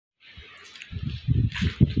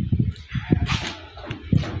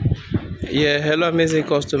Yeah, hello amazing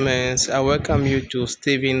customers. I welcome you to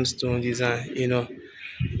Steven Stone Design.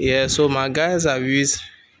 Yeah, so my guys have used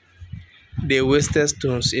the wasted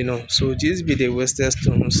stones, So this be the wasted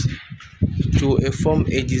stones to form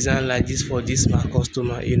a design like this for this my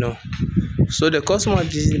customer. So the customer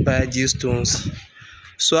didn't buy these stones.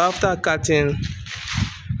 So after cutting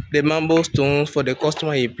the marble stones for the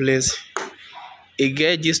customer he placed, he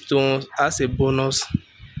get these stones as a bonus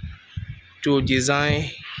to design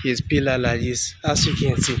his pillar like this, as you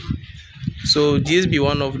can see. So this be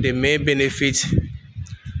one of the main benefits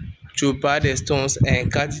to buy the stones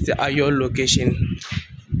and cut it at your location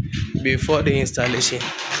before the installation.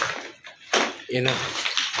 you know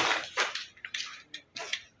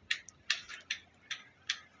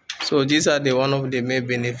so these are the one of the main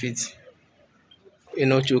benefits,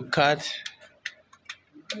 to cut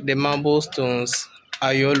the marble stones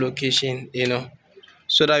at your location,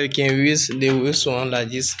 so that you can use the waste one like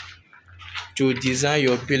this to design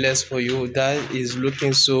your pillars for you. That is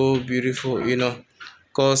looking so beautiful,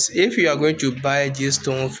 because if you are going to buy this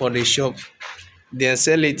stone for the shop, then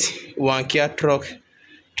sell it one Kia truck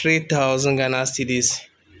 3,000 Ghana cedis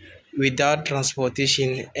without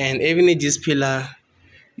transportation. And even in this pillar,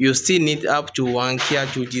 you still need up to one Kia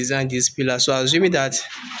to design this pillar. So assuming that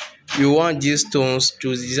you want these stones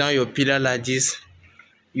to design your pillar like this,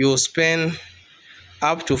 you spend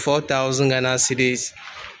up to 4,000 Ghana cedis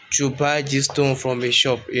to buy this stone from a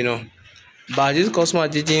shop, But this customer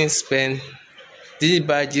didn't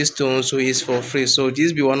buy this stone, so it's for free. So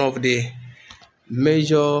this be one of the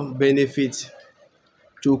major benefits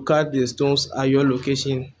to cut the stones at your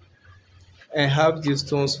location and have these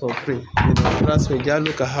stones for free. Trust me, just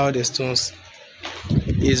look at how the stones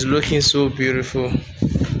is looking so beautiful.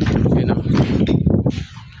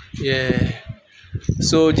 Yeah.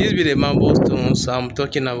 So this be the marble stones I'm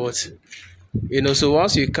talking about. So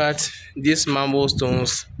once you cut these marble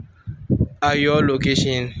stones at your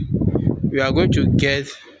location, you are going to get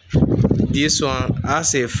this one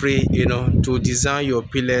as a free, to design your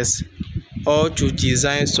pillars or to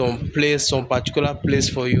design some particular place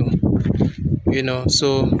for you.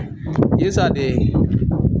 So these are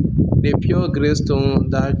the pure grey stone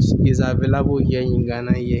that is available here in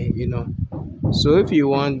Ghana here. So if you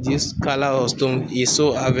want this color of stone, is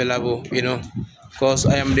so available, because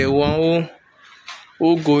I am the one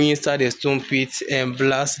who go inside the stone pit and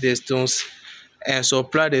blast the stones and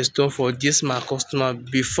supply the stone for this my customer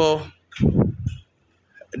before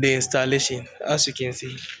the installation, as you can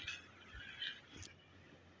see.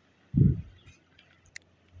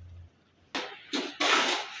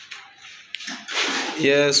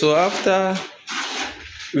 Yeah, so after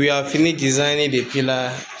we have finished designing the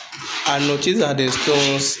pillar, I noticed that the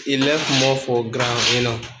stones it left more for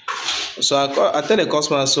ground. So I tell the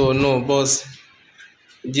customer, so no boss,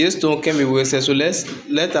 this stone can be wasted, so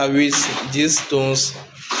let her use these stones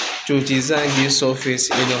to design this surface,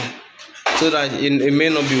 so that it may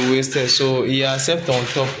not be wasted. So he accept on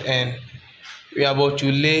top, and we are about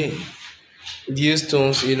to lay these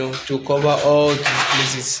stones, to cover all these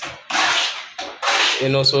places.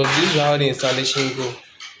 So this is how the installation go.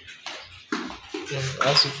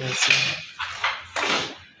 As you can see.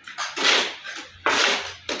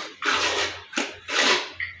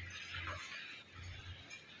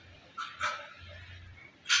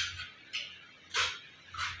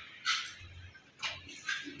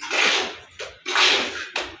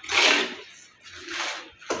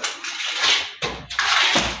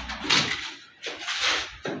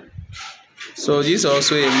 So this is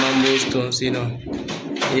also a marble stones,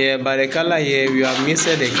 Yeah, but the color here we have mixed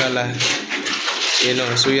the color,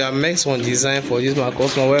 So we have made some design for this my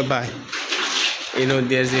customer whereby,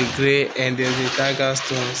 there's a gray and there's a tiger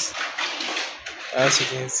stones, as you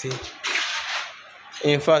can see.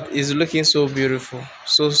 In fact, it's looking so beautiful,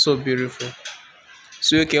 so beautiful.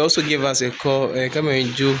 So you can also give us a call and come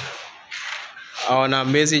and do an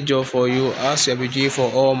amazing job for you, as you have been doing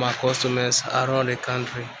for all my customers around the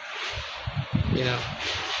country.